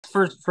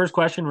first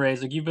question, Ray,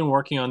 is like you've been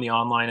working on the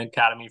online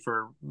academy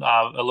for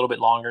a little bit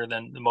longer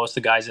than most of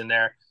the guys in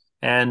there,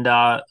 and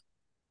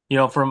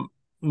from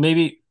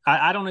maybe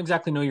I don't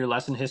exactly know your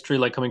lesson history,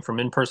 like coming from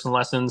in-person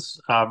lessons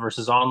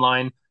versus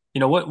online.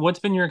 What's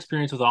been your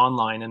experience with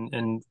online,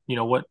 and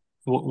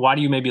why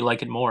do you maybe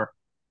like it more?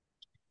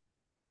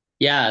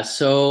 Yeah,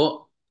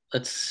 so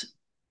let's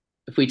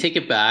if we take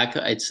it back,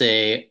 I'd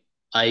say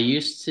I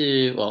used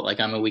to, well, like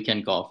I'm a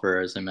weekend golfer,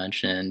 as I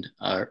mentioned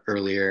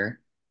earlier,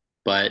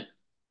 but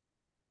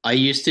I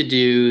used to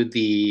do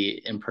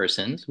the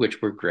in-persons,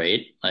 which were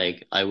great.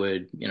 Like I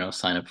would,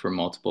 sign up for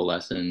multiple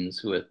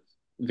lessons with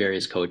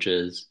various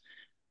coaches,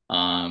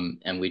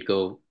 and we'd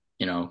go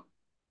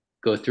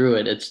through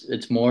it.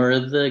 It's more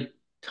the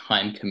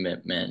time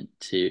commitment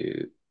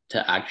to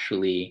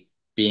actually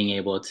being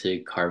able to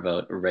carve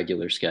out a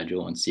regular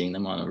schedule and seeing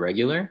them on a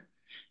regular,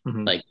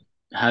 Hmm. like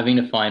having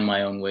to find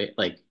my own way,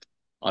 like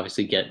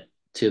obviously get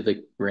to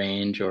the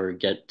range or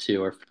get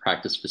to our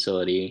practice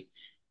facility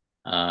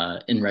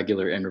in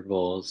regular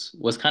intervals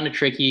was kind of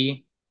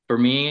tricky for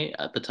me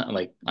at the time.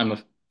 Like I'm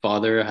a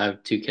father, I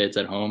have two kids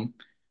at home,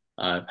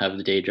 have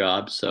the day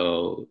job,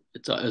 so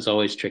it's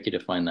always tricky to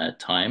find that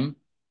time.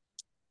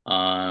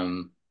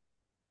 Um,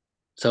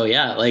 so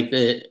yeah, like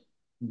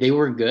they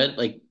were good.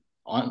 Like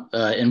on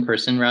in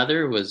person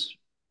rather was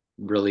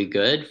really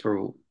good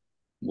for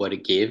what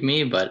it gave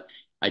me, but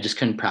I just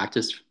couldn't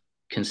practice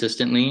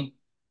consistently.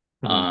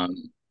 Hmm.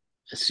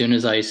 As soon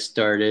as I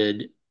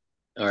started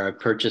or I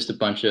purchased a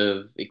bunch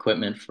of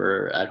equipment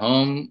for at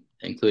home,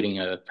 including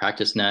a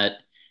practice net,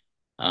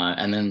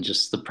 and then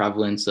just the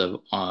prevalence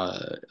of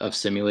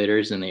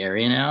simulators in the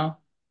area now.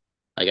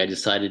 Like I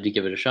decided to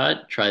give it a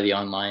shot, try the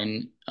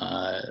online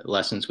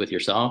lessons with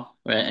yourself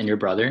and your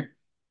brother.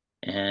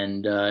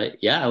 And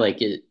yeah,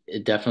 like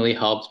it definitely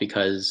helped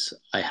because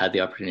I had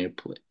the opportunity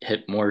to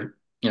hit more,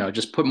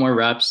 just put more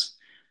reps,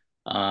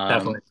 um,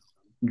 Definitely.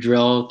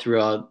 drill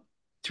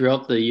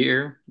throughout the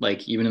year,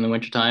 like even in the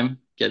wintertime,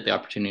 get the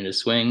opportunity to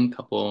swing a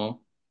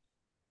couple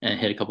and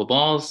hit a couple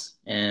balls.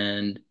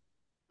 And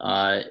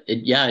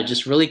it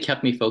just really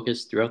kept me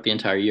focused throughout the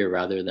entire year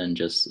rather than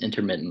just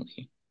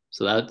intermittently.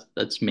 So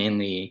that's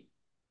mainly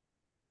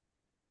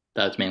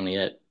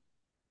it.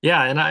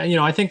 Yeah, and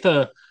I think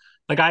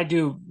like I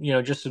do,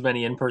 just as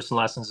many in-person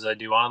lessons as I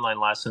do online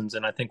lessons,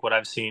 and I think what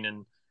I've seen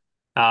and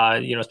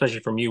especially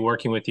from you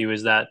working with you,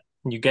 is that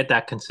you get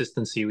that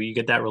consistency, you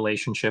get that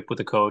relationship with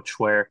a coach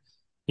where,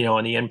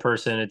 on the in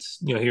person, it's,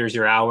 here's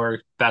your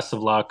hour, best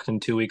of luck in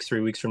 2 weeks,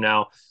 3 weeks from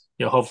now,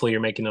 hopefully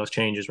you're making those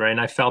changes, right?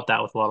 And I felt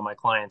that with a lot of my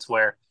clients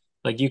where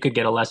like you could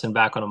get a lesson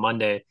back on a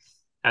Monday.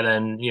 And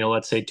then,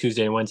 let's say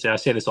Tuesday and Wednesday, I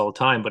say this all the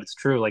time, but it's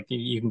true. Like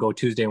you can go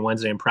Tuesday and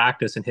Wednesday and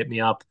practice and hit me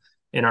up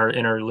in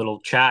our little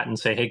chat and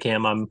say, hey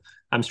Cam,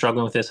 I'm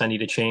struggling with this. I need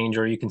to change.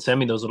 Or you can send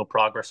me those little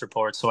progress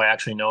reports so I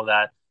actually know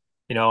that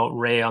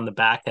Ray on the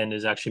back end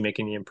is actually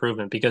making the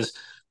improvement because,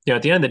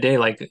 at the end of the day,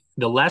 like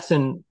the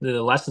lessons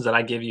that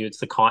I give you,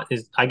 it's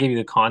I give you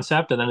the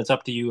concept and then it's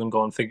up to you and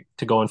go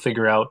and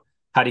figure out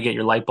how to get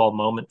your light bulb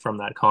moment from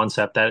that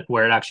concept that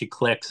where it actually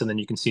clicks and then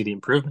you can see the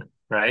improvement,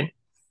 right?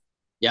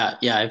 Yeah,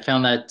 yeah, I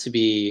found that to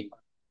be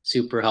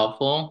super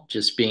helpful,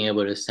 just being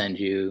able to send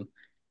you,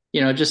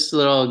 just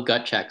little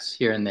gut checks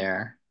here and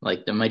there.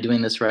 Like, am I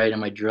doing this right?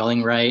 Am I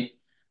drilling right?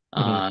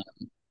 Hmm. Uh,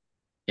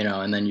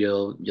 and then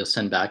you'll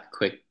send back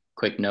a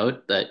quick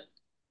note that,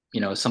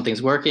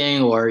 something's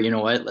working, or you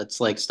know what, let's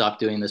like stop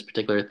doing this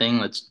particular thing.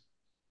 Let's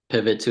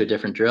pivot to a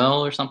different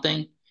drill or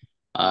something.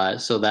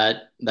 So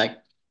that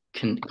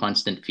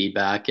constant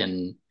feedback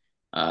and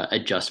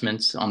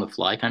adjustments on the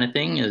fly kind of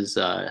thing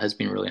has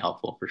been really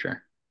helpful for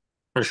sure.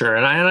 For sure.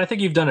 And I think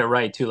you've done it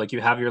right too. Like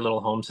you have your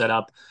little home set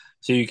up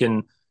so you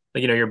can,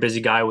 like, you're a busy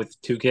guy with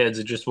two kids.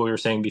 It's just what we were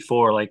saying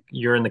before. Like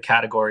you're in the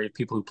category of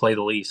people who play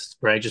the least,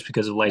 right? Just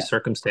because of life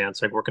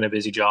circumstance, like working a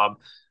busy job,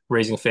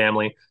 raising a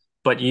family.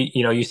 But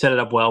you set it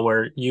up well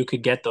where you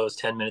could get those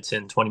 10 minutes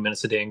in, 20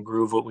 minutes a day and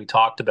groove what we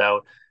talked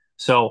about.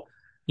 So,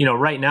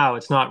 right now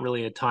it's not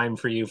really a time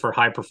for you for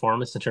high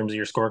performance in terms of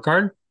your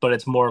scorecard, but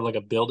it's more like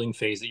a building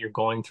phase that you're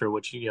going through,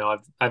 which,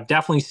 I've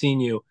definitely seen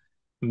you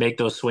make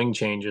those swing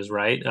changes,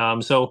 right?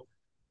 So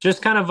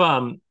just kind of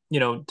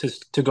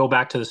to go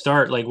back to the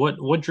start, like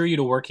what drew you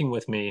to working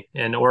with me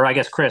and or I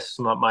guess Chris,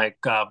 my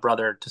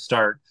brother, to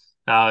start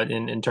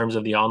in terms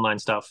of the online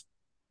stuff.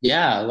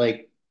 Yeah,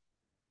 like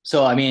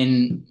so I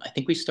mean, I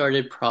think we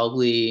started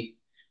probably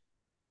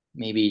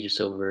maybe just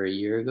over a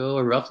year ago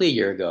or roughly a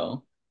year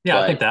ago.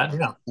 Yeah, I think But that.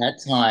 Yeah. that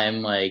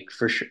time, like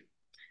for sure,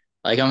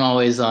 like I'm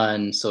always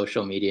on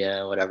social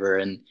media, whatever,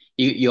 and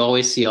you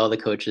always see all the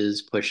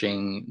coaches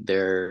pushing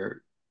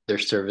their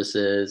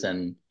services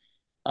and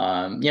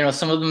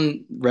some of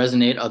them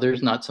resonate,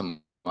 others not so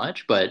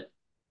much, but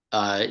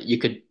you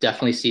could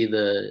definitely see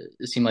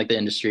it seemed like the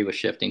industry was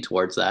shifting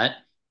towards that.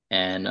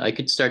 And I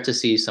could start to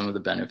see some of the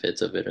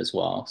benefits of it as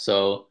well.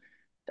 So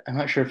I'm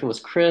not sure if it was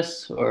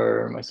Chris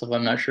or myself.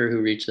 I'm not sure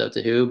who reached out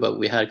to who, but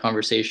we had a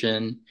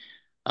conversation,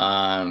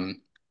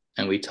 um,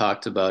 and we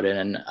talked about it.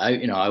 And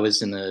I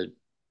was in the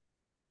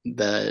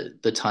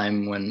the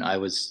time when I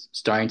was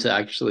starting to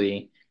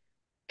actually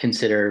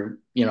consider,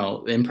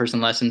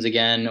 in-person lessons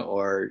again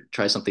or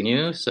try something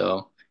new.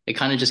 So it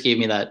kind of just gave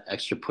me that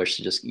extra push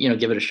to just,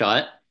 give it a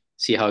shot,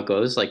 see how it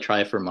goes, like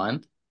try it for a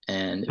month.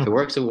 And if it Mhm.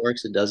 works, it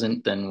works. It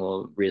doesn't, then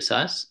we'll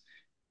reassess.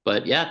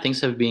 But yeah,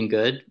 things have been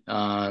good.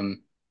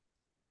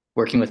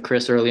 Working with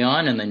Chris early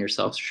on and then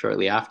yourself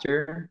shortly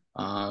after,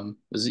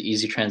 was an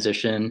easy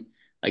transition.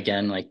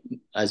 Again, like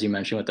as you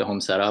mentioned with the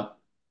home setup,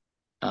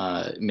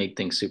 made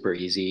things super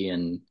easy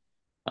and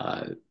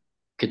uh,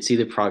 could see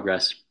the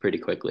progress pretty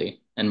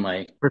quickly. And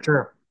my For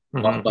sure.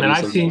 And buddies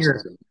I've have seen noticed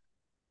your too.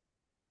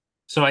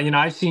 So,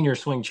 I've seen your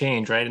swing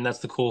change, right? And that's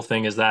the cool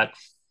thing is that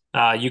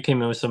you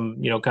came in with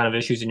some, kind of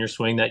issues in your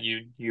swing that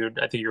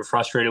I think you're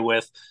frustrated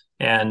with.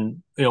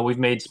 And, we've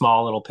made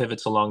small little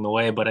pivots along the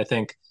way, but I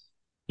think,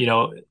 you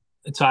know,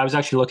 so I was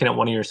actually looking at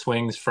one of your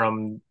swings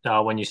from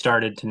when you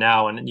started to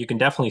now, and you can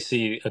definitely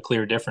see a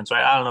clear difference,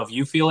 right? I don't know if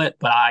you feel it,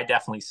 but I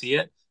definitely see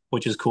it,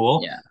 which is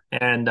cool. Yeah.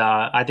 And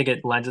I think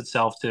it lends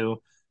itself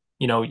to,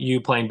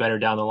 you playing better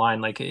down the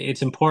line. Like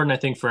it's important, I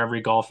think, for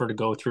every golfer to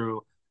go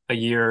through a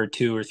year or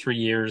 2 or 3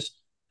 years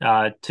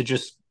to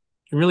just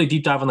really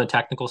deep dive on the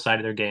technical side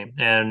of their game.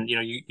 And,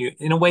 you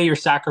in a way, you're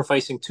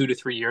sacrificing 2 to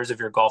 3 years of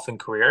your golfing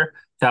career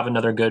to have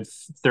another good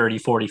 30,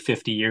 40,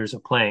 50 years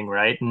of playing,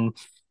 right? And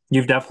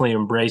you've definitely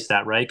embraced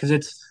that, right? Because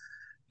it's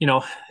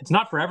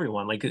not for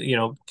everyone. Like,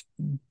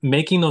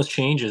 making those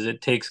changes,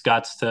 it takes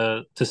guts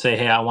to say,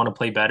 hey, I want to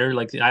play better.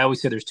 Like I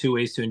always say, there's two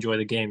ways to enjoy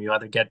the game. You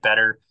either get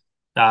better,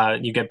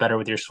 you get better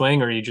with your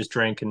swing, or you just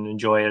drink and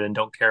enjoy it and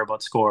don't care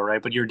about score,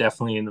 right? But you're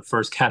definitely in the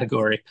first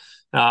category.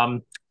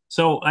 Um,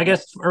 so I Yeah.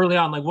 guess early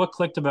on, like what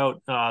clicked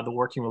about the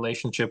working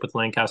relationship with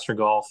Lancaster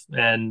Golf,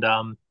 and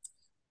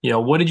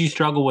what did you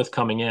struggle with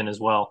coming in as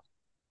well?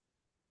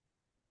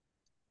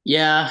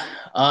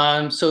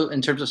 Yeah. So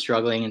in terms of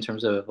struggling, in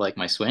terms of like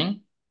my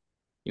swing,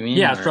 you mean,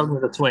 Yeah, or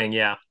struggling with the swing.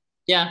 Yeah.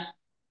 yeah.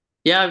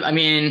 Yeah, I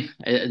mean,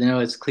 I know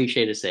it's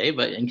cliche to say,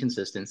 but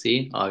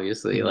inconsistency,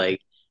 obviously. Mhm.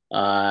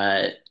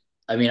 Uh,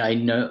 I mean, I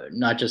know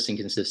not just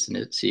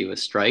inconsistency with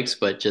strikes,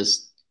 but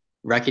just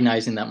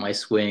recognizing that my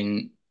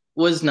swing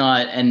was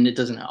not, and it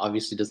doesn't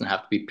obviously doesn't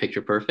have to be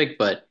picture perfect,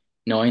 but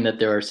knowing that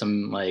there are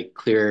some like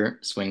clear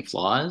swing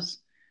flaws,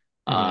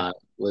 Mhm.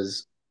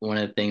 was one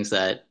of the things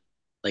that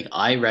like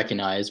I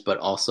recognized, but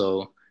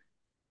also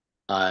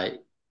uh,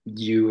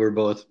 you were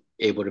both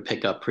able to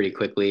pick up pretty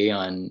quickly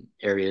on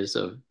areas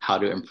of how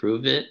to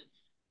improve it.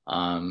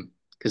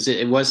 Because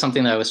it was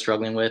something that I was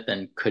struggling with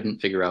and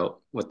couldn't figure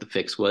out what the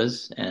fix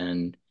was.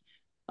 And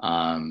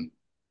um,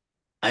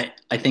 I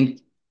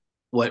think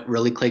what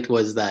really clicked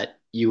was that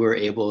you were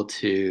able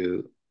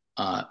to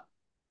uh,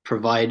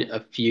 provide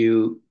a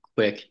few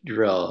quick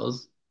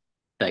drills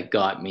that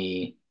got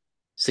me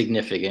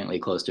significantly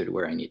closer to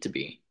where I need to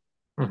be.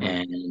 Mhm.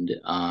 And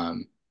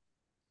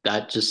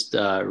that just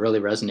really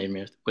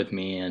resonated with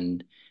me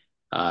and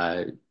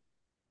uh,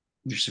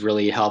 just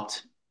really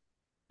helped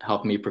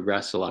me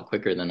progress a lot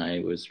quicker than I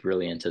was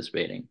really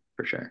anticipating,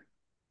 for sure.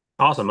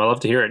 Awesome. I love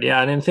to hear it.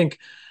 Yeah, and I think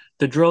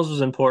the drills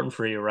was important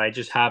for you, right?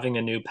 Just having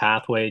a new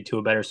pathway to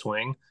a better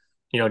swing,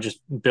 just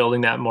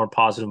building that more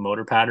positive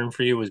motor pattern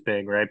for you was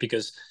big, right?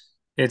 Because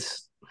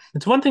it's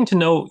it's one thing to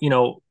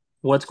know,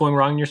 what's going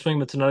wrong in your swing,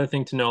 but it's another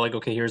thing to know, like,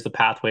 okay, here's the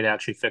pathway to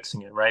actually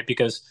fixing it, right?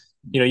 Because,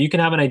 you can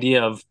have an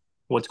idea of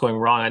what's going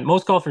wrong. And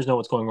most golfers know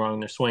what's going wrong in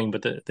their swing,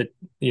 but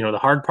the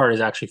hard part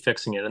is actually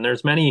fixing it. And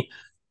there's many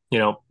you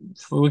know,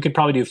 we could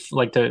probably do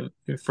like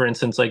for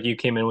instance, like you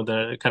came in with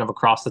a kind of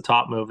across the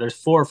top move. There's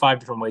 4 or 5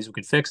 different ways we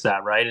could fix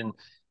that, right? And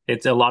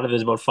it's a lot of it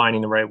is about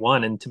finding the right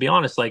one. And to be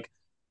honest, like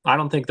I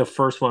don't think the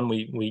first one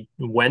we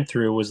went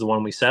through was the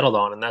one we settled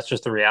on, and that's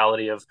just the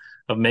reality of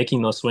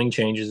making those swing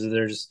changes.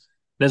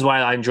 That's why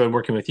I enjoyed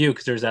working with you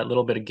because there's that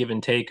little bit of give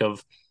and take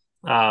of,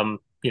 um,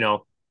 you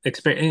know,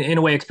 in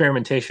a way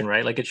experimentation,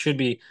 right? Like it should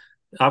be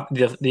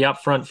the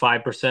upfront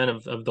 5%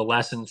 of the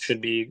lesson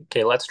should be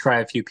okay. Let's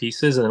try a few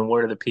pieces, and then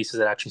what are the pieces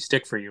that actually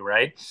stick for you,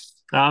 right?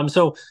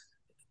 So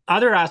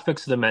other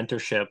aspects of the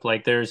mentorship,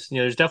 like there's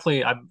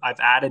definitely I've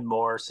added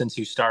more since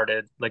you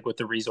started, like with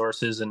the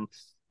resources and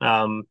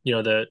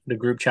the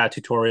group chat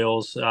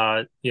tutorials,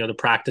 the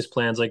practice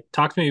plans. Like,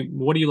 talk to me.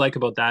 What do you like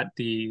about that?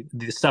 The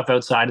stuff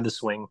outside of the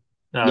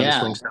Yeah,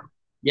 swing stuff.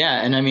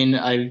 yeah, and I mean,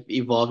 I've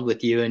evolved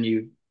with you, and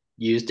you've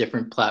used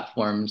different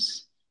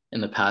platforms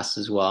in the past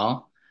as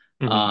well.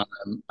 Hmm.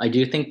 Um, I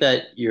do think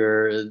that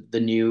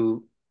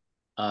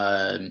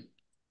um,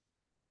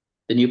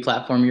 the new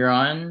platform you're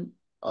on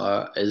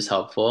is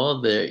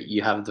helpful.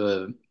 You have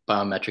the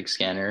biometric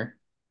scanner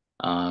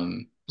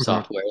Hmm.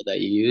 software that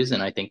you use,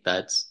 and I think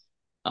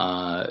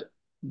uh,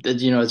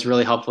 it's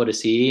really helpful to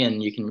see,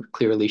 and you can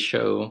clearly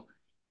show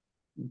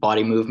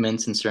body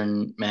movements in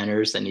certain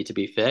manners that need to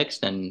be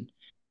fixed. And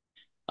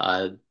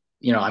uh,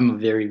 I'm a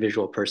very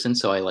visual person,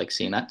 so I like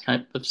seeing that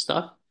kind of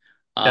stuff.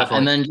 And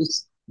Definitely. then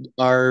just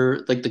our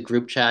like the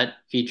group chat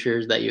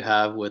features that you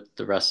have with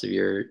the rest of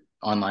your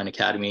online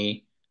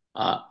academy.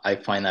 I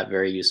find that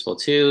very useful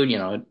too.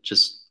 It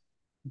just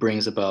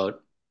brings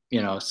about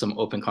some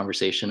open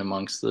conversation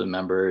amongst the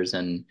members,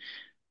 and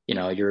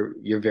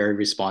you're very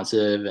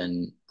responsive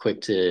and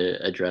quick to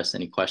address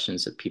any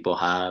questions that people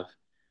have.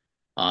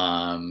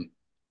 Um,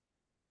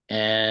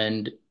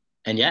 and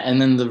and yeah,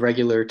 and then the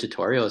regular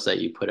tutorials that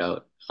you put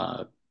out,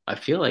 I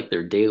feel like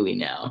they're daily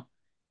now.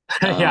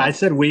 Yeah, I Um,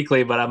 said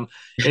weekly, but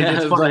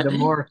it's funny. but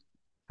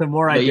The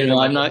more I but do them,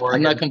 I'm the not more I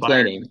I'm get not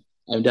inspired. complaining.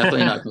 I'm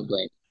definitely not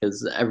complaining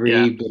because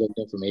Yeah, every bit of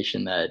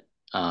information that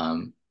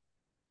um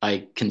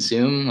I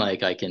consume,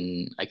 like I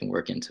can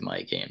work into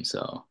my game.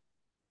 So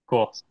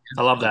cool.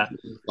 I love that.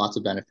 lots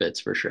of benefits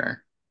for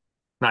sure.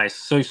 Nice.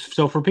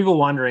 So for people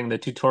wondering, the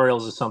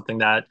tutorials is something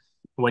that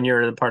when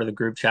you're a part of the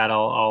group chat,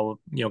 I'll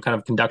kind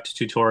of conduct a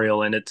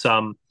tutorial, and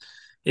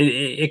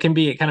it can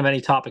be kind of any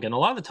topic, and a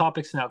lot of the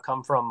topics now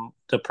come from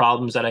the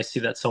problems that I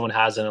see that someone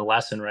has in a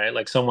lesson, right?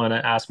 Like someone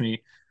asked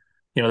me,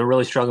 they're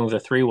really struggling with a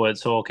 3 wood.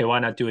 So, okay, why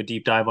not do a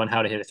deep dive on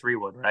how to hit a 3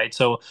 wood, right?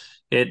 So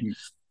it,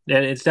 Mhm.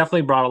 it's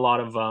definitely brought a lot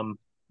of,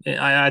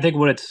 I think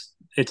what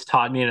it's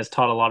taught me and it's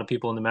taught a lot of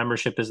people in the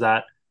membership is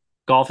that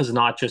golf is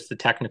not just the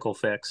technical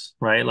fix,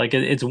 right? Like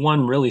it's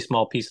one really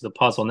small piece of the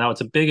puzzle. Now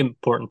it's a big,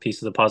 important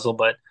piece of the puzzle,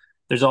 but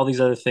there's all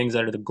these other things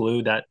that are the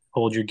glue that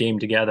hold your game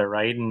together,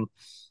 right? And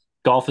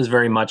golf is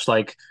very much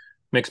like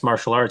mixed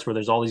martial arts where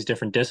there's all these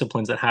different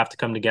disciplines that have to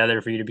come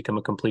together for you to become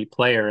a complete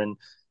player. And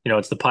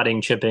it's the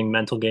putting, chipping,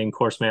 mental game,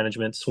 course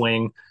management,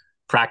 swing,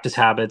 practice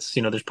habits.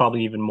 There's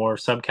probably even more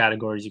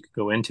subcategories you could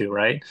go into,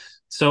 right?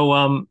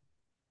 So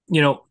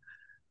you know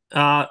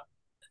uh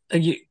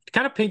you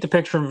kind of paint the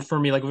picture for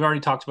me. Like we've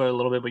already talked about it a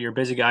little bit, but you're a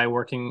busy guy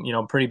working,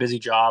 pretty busy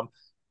job.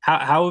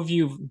 How have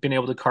you been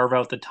able to carve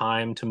out the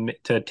time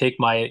to take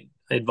my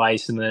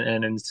advice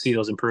and see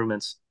those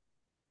improvements?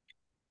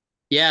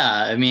 Yeah,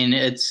 I mean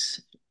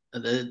it's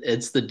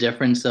the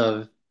difference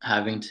of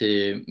having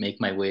to make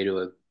my way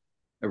to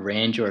a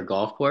range or a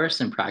golf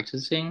course and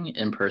practicing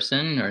in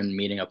person or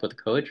meeting up with a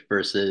coach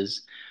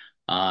versus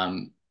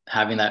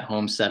having that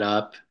home set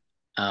up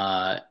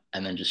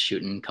and then just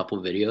shooting a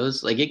couple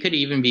videos. Like it could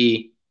even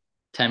be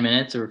 10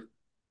 minutes or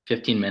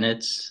 15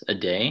 minutes a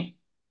day,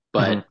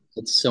 Hmm. but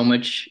it's so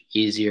much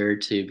easier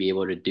to be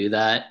able to do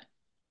that.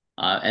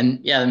 And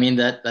yeah, I mean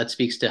that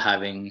speaks to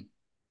having,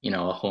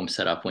 a home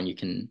setup when you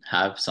can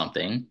have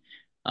something,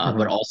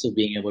 but Hmm. also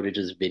being able to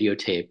just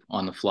videotape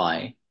on the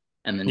fly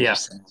and then Yeah.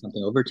 just send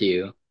something over to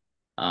you,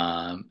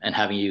 and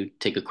having you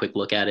take a quick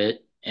look at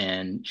it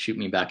and shoot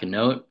me back a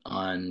note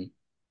on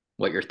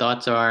what your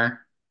thoughts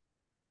are,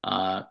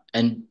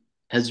 and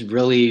has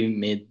really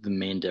made the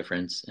main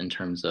difference in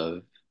terms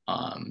of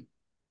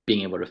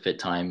being able to fit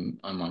time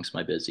amongst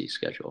my busy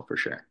schedule for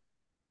sure.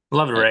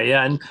 Love it, Uh, Ray.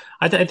 Yeah, and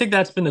I think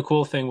that's been the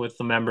cool thing with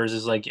the members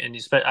is like, and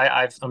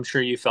I'm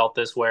sure you felt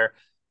this where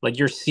like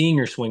you're seeing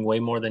your swing way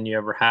more than you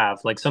ever have.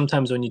 Like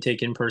sometimes when you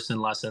take in-person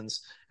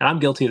lessons, and I'm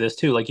guilty of this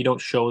too, like you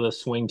don't show the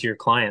swing to your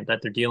client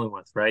that they're dealing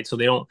with, right? So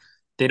they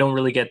don't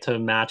really get to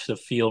match the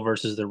feel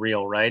versus the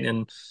real, right?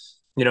 And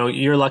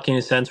you're lucky in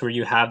a sense where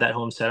you have that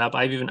home set up.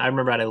 I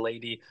remember I had a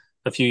lady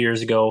a few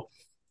years ago,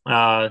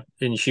 and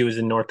she was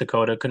in North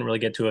Dakota, couldn't really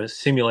get to a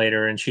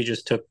simulator, and she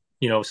just took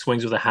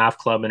swings with a half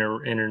club in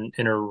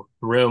her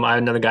room. I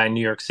had another guy in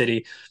New York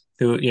City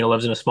who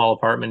lives in a small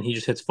apartment. He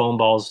just hits foam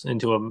balls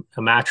into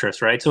a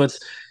mattress, right? So it's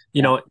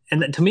yeah.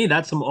 and to me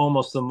that's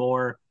almost the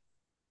more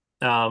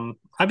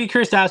I'd be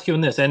curious to ask you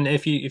in this, and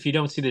if you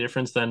don't see the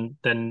difference, then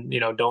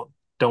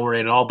don't worry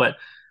at all. But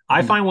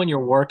I Mhm. find when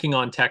you're working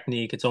on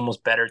technique, it's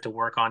almost better to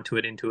work onto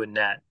it into a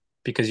net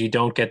because you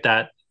don't get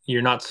that.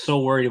 You're not so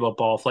worried about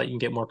ball flight. You can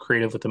get more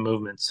creative with the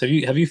movements. Have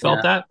you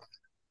felt Yeah. that?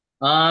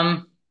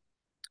 Um,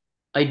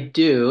 I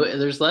do.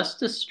 There's less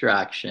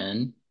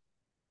distraction,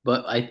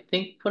 but I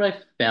think what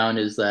I found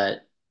is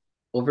that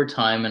over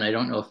time, and I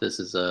don't know if this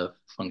is a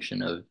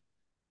function of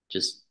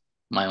just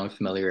my own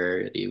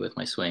familiarity with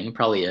my swing, it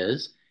probably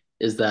is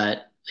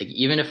that like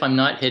even if I'm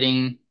not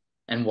hitting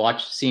and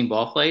seeing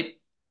ball flight,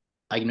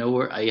 I know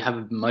where I have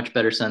a much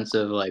better sense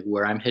of like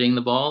where I'm hitting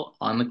the ball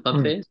on the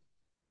club Hmm. face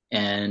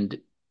and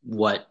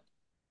what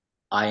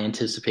I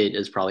anticipate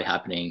is probably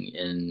happening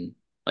in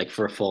like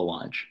for a full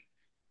launch.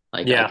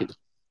 Like I Yeah. could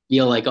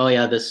feel like, oh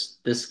yeah, this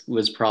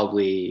was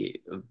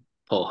probably a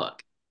pull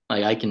hook.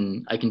 Like I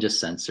can just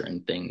sense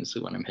certain things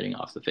when I'm hitting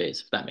off the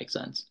face, if that makes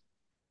sense.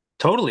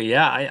 Totally.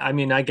 Yeah. I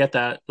mean, I get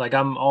that. Like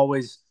I'm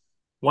always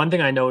one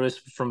thing I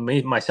noticed from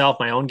me myself,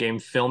 my own game,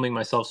 filming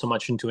myself so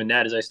much into a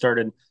net is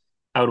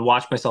I would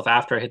watch myself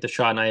after I hit the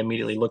shot and I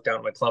immediately look down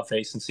at my club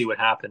face and see what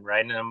happened,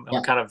 right? And I'm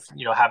Yeah. kind of,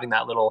 having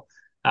that little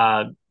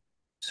uh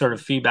sort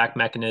of feedback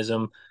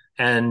mechanism.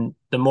 And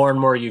the more and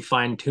more you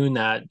fine tune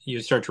that, you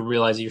start to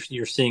realize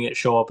you're seeing it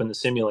show up in the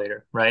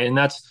simulator, right? And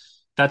that's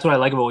what I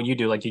like about what you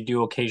do. Like you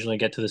do occasionally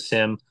get to the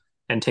sim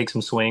and take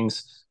some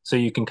swings, so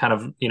you can kind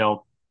of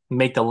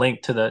make the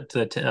link to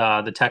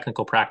the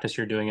technical practice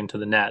you're doing into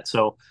the net.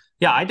 So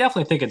yeah, I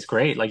definitely think it's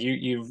great. Like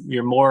you're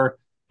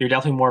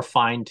definitely more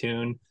fine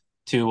tuned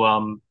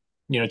to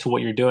to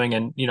what you're doing,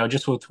 and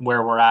just with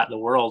where we're at in the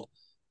world,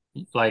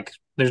 like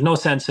there's no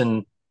sense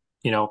in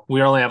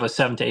we only have a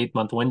 7 to 8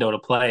 month window to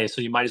play,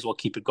 so you might as well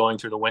keep it going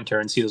through the winter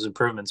and see those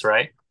improvements,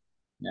 right?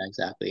 Yeah,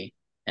 exactly.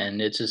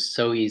 And it's just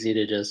so easy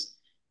to just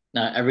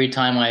now every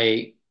time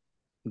I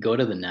go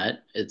to the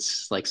net,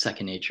 it's like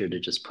second nature to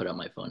just put up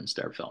my phone and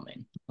start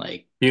filming.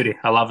 Like, Beauty.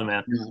 I love it,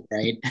 man.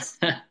 right?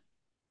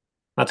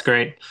 That's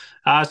great.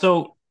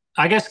 So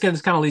I guess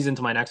this kind of leads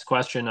into my next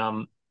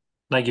question.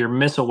 Like your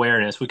miss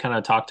awareness, we kind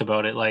of talked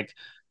about it. Like,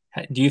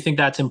 do you think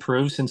that's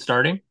improved since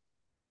starting?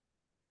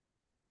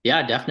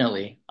 Yeah,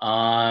 definitely.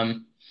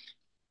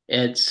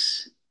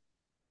 It's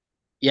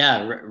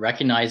yeah,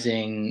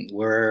 recognizing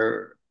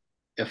where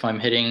if I'm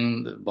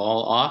hitting the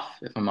ball off,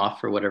 if I'm off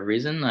for whatever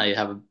reason, I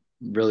have a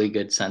really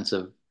good sense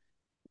of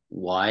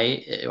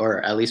why,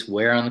 or at least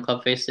where on the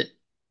club face it,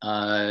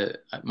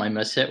 my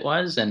miss hit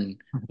was,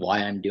 and why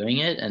I'm doing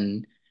it,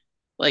 and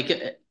like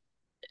it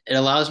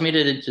allows me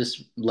to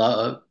just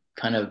love,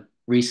 kind of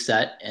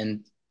reset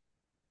and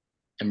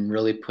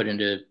really put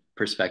into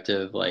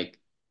perspective like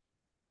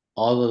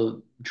all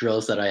the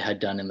drills that I had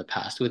done in the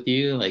past with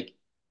you. Like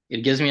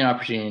it gives me an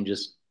opportunity to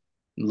just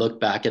look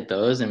back at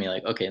those and be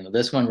like, okay,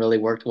 this one really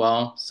worked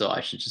well, so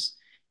I should just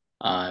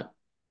uh,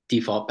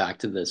 default back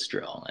to this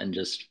drill and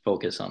just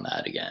focus on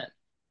that again.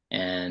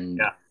 And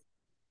Yeah.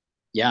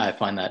 yeah, I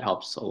find that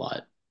helps a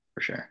lot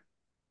for sure.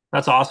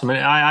 That's awesome. And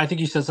I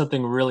think you said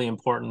something really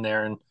important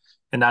there,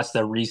 and that's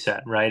the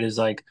reset, right? Is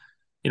like,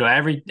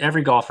 every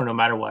golfer, no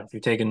matter what, if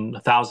you're taking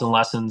 1,000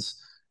 lessons,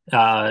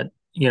 uh,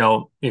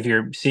 if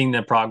you're seeing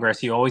the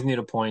progress, you always need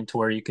a point to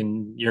where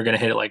you're gonna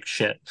hit it like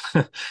shit.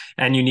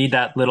 And you need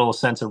that little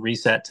sense of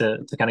reset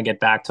to kind of get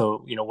back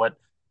to,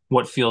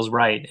 what feels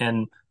right.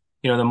 And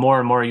the more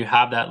and more you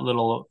have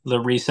the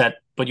reset,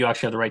 but you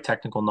actually have the right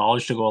technical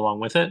knowledge to go along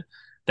with it,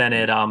 then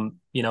it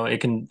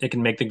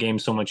can make the game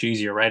so much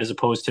easier, right? As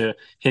opposed to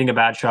hitting a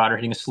bad shot or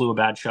hitting a slew of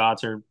bad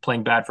shots or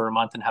playing bad for a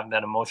month and having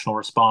that emotional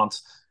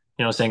response,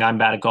 saying I'm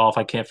bad at golf,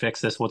 I can't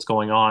fix this, what's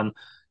going on?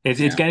 It's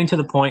Yeah, getting to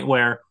the point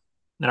where,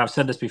 and I've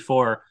said this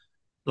before,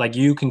 like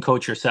you can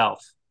coach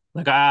yourself.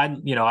 Like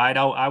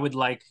I would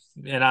like,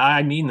 and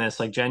I mean this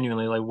like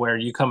genuinely, like where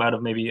you come out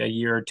of maybe a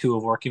year or two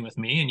of working with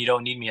me and you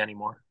don't need me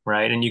anymore,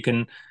 right? And you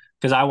can,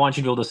 because I want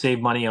you to be able to save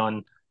money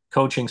on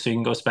coaching so you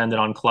can go spend it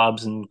on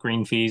clubs and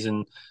green fees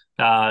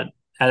uh,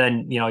 and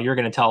then you're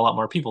going to tell a lot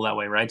more people that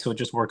way, right? So it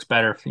just works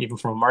better even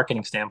from a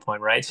marketing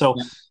standpoint, right? So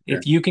yeah, if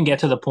sure. you can get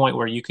to the point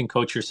where you can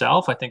coach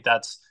yourself, I think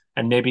that's,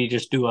 and maybe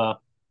just do a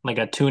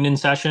tune-in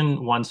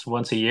session once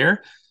a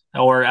year,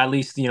 or at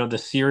least the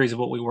series of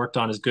what we worked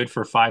on is good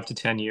for 5 to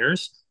 10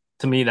 years.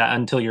 To me, that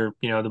until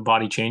the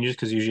body changes,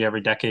 because usually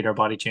every decade our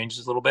body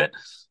changes a little bit.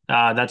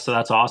 That's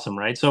awesome,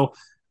 right? So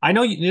I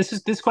know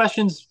this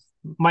question's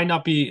might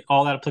not be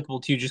all that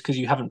applicable to you just because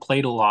you haven't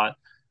played a lot.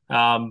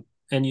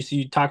 And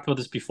you talked about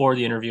this before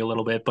the interview a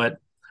little bit, but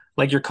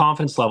like your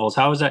confidence levels,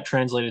 how is that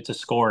translated to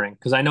scoring?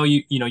 Because I know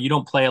you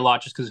don't play a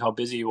lot just because of how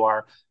busy you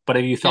are, but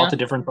have you Yeah. felt a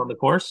difference on the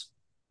course?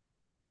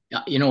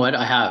 Yeah, you know what?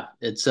 I have.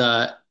 It's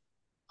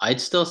I'd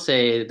still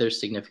say there's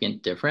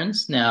significant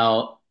difference.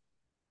 Now,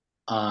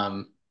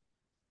 um,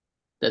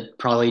 that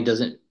probably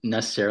doesn't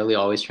necessarily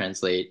always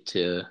translate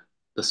to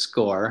the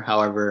score.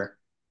 However,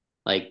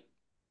 like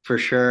for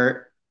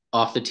sure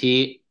off the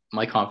tee,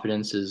 my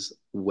confidence is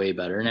way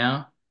better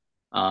now.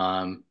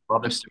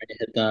 Love I'm it. starting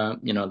to hit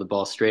the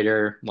ball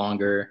straighter,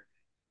 longer,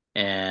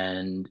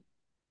 and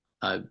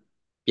uh,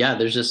 yeah,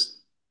 there's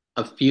just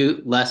a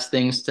few less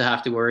things to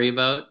have to worry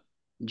about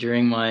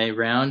during my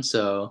round,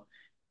 so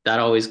that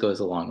always goes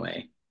a long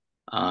way.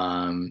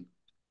 Um,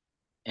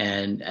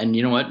 and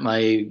you know what?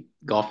 My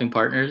golfing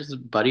partners,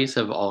 buddies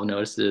have all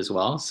noticed it as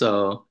well.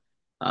 So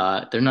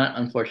they're not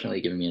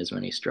unfortunately giving me as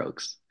many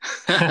strokes.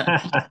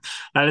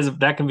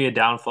 That can be a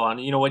downfall.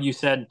 And what you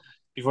said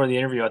before the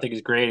interview, I think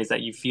is great, is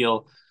that you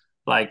feel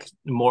like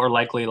more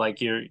likely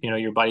like your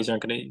buddies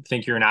aren't going to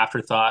think you're an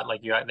afterthought.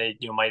 Like they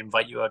might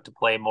invite you out to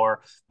play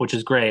more, which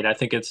is great. I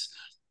think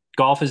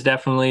golf is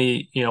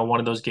definitely one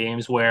of those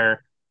games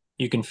where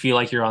you can feel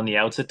like you're on the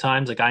outs at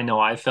times. Like I know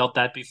I felt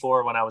that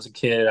before when I was a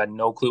kid. I had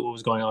no clue what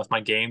was going on with my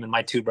game, and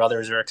my two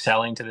brothers are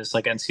excelling to this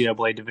like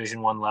NCAA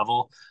Division One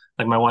level.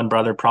 Like my one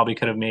brother probably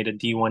could have made a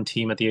D1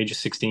 team at the age of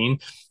 16,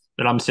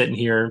 and I'm sitting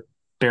here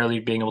barely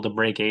being able to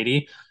break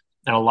 80.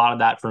 And a lot of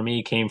that for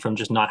me came from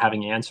just not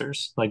having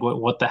answers. Like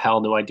what the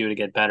hell do I do to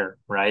get better,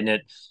 right?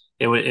 And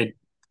it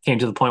came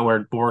to the point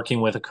where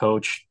working with a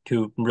coach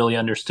who really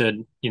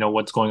understood,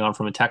 what's going on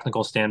from a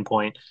technical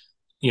standpoint,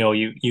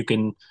 you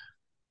can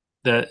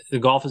the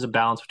golf is a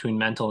balance between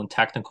mental and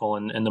technical,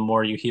 and the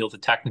more you heal the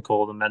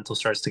technical, the mental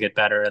starts to get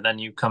better, and then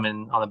you come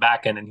in on the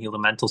back end and heal the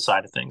mental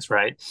side of things,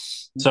 right?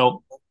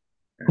 So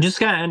just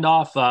kind of end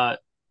off,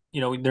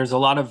 there's a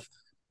lot of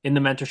in the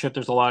mentorship,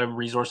 there's a lot of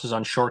resources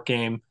on short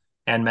game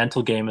and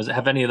mental game.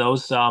 Have any of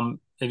those, have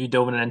you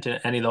dove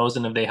into any of those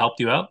and have they helped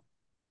you out?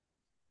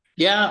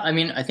 Yeah, I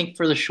mean, I think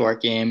for the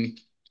short game,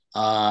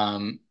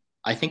 um,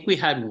 I think we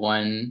had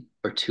one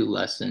or two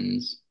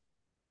lessons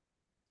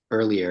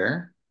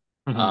earlier.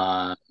 Hmm.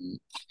 Um,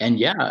 and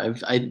yeah,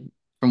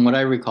 from what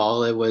I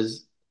recall, it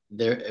was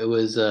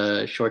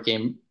a short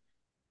game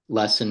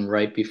lesson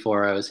right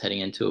before I was heading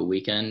into a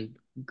weekend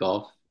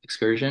golf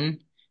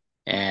excursion.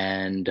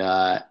 And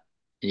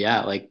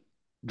yeah, like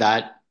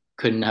that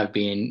couldn't have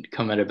been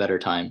come at a better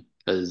time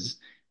because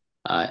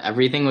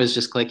everything was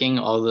just clicking.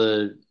 All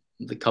the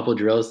couple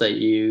drills that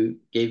you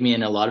gave me,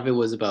 and a lot of it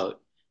was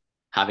about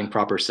having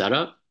proper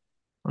setup.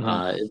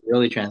 Hmm. It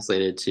really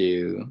translated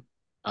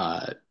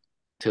uh,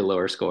 to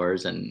lower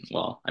scores. And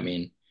well, I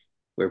mean,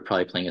 we are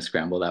probably playing a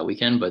scramble that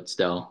weekend, but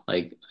still,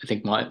 like I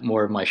think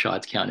more of my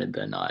shots counted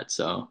than not.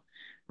 So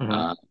Hmm.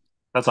 uh,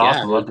 That's yeah,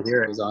 awesome. Love to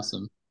hear it it. was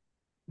awesome.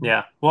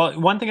 Yeah. Well,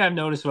 one thing I've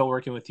noticed about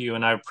working with you,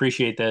 and I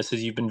appreciate this,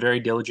 is you've been very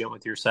diligent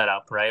with your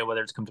setup, right?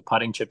 Whether it's come to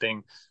putting,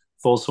 chipping,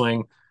 full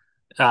swing.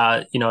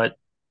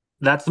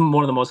 That's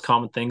one of the most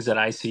common things that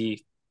I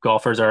see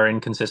golfers are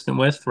inconsistent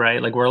with,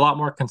 right? Like we're a lot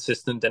more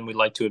consistent than we'd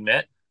like to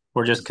admit.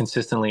 We're just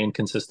consistently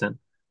inconsistent,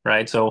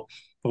 right? So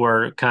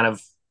we're kind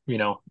of, you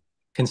know,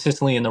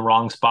 consistently in the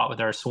wrong spot with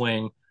our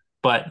swing.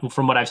 But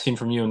from what I've seen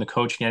from you and the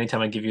coaching,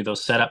 anytime I give you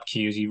those setup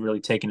cues, you've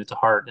really taken it to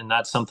heart. And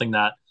that's something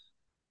that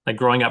like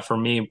growing up for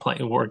me,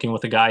 working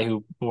with a guy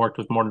who worked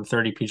with more than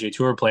 30 PGA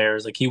Tour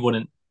players, like he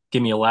wouldn't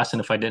give me a lesson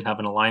if I didn't have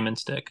an alignment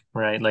stick,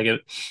 right?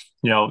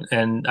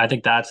 And I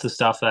think that's the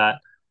stuff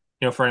that,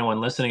 for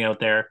anyone listening out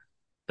there,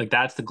 like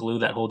that's the glue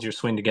that holds your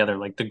swing together,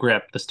 like the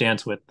grip, the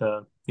stance width,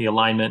 the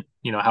alignment,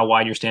 how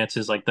wide your stance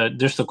is, like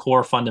just the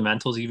core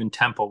fundamentals, even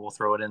tempo, we'll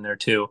throw it in there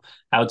too,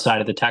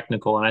 outside of the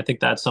technical. And I think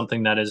that's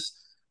something that is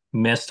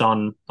missed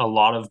on a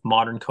lot of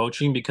modern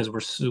coaching because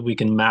we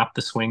can map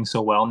the swing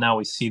so well now.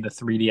 We see the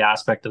 3D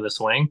aspect of the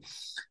swing.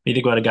 You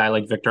think about a guy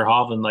like Victor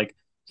Hovland, like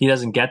he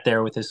doesn't get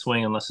there with his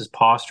swing unless his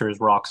posture is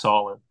rock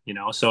solid.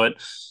 So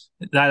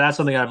that's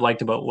something I've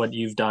liked about what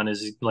you've done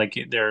is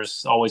like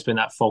there's always been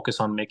that focus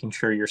on making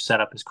sure your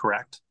setup is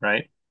correct,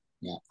 right?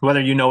 Yeah.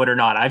 Whether you know it or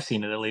not, I've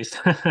seen it at least.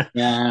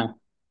 Yeah.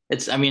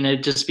 I mean,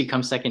 it just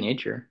becomes second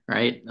nature,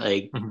 right?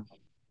 Like Mhm.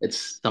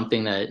 it's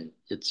something that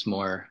it's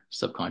more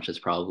subconscious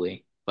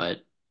probably,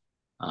 but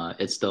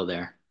it's still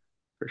there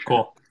for sure.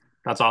 Cool.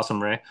 That's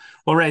awesome, Ray.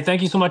 Well, Ray,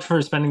 thank you so much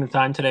for spending the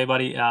time today,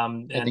 buddy. Yeah,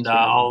 And thanks for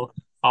having me.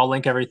 I'll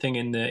link everything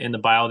in the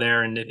bio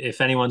there. And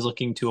if anyone's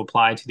looking to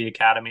apply to the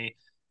academy,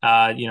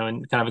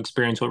 and kind of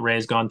experience what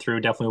Ray's gone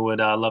through, definitely would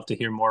love to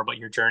hear more about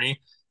your journey.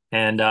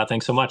 And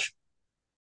thanks so much.